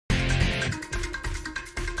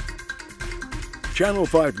Channel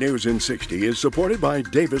 5 News in 60 is supported by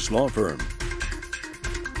Davis Law Firm.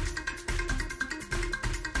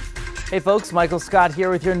 Hey folks, Michael Scott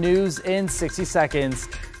here with your news in 60 seconds.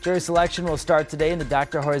 Jury selection will start today in the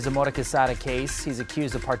Dr. Jorge Zamora case. He's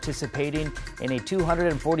accused of participating in a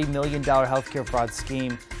 $240 million healthcare fraud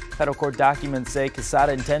scheme. Federal court documents say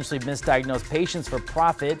Quesada intentionally misdiagnosed patients for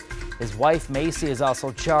profit. His wife, Macy, is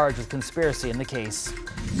also charged with conspiracy in the case.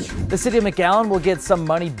 The city of McAllen will get some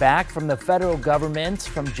money back from the federal government.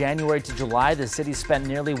 From January to July, the city spent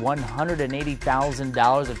nearly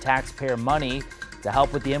 $180,000 of taxpayer money to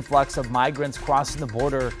help with the influx of migrants crossing the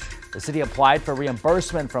border. The city applied for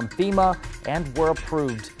reimbursement from FEMA and were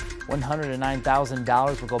approved.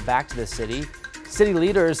 $109,000 will go back to the city. City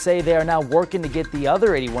leaders say they are now working to get the other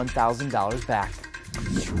 $81,000 back.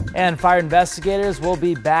 And fire investigators will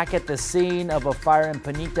be back at the scene of a fire in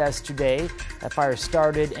Penitas today. That fire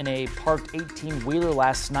started in a parked 18-wheeler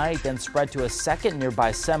last night, then spread to a second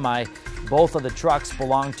nearby semi. Both of the trucks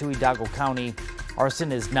belong to Hidalgo County.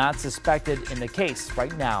 Arson is not suspected in the case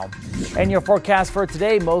right now. And your forecast for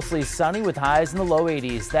today, mostly sunny with highs in the low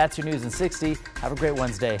 80s. That's your news in 60. Have a great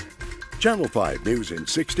Wednesday. Channel 5 News in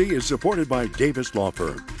 60 is supported by Davis Law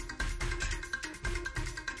Firm.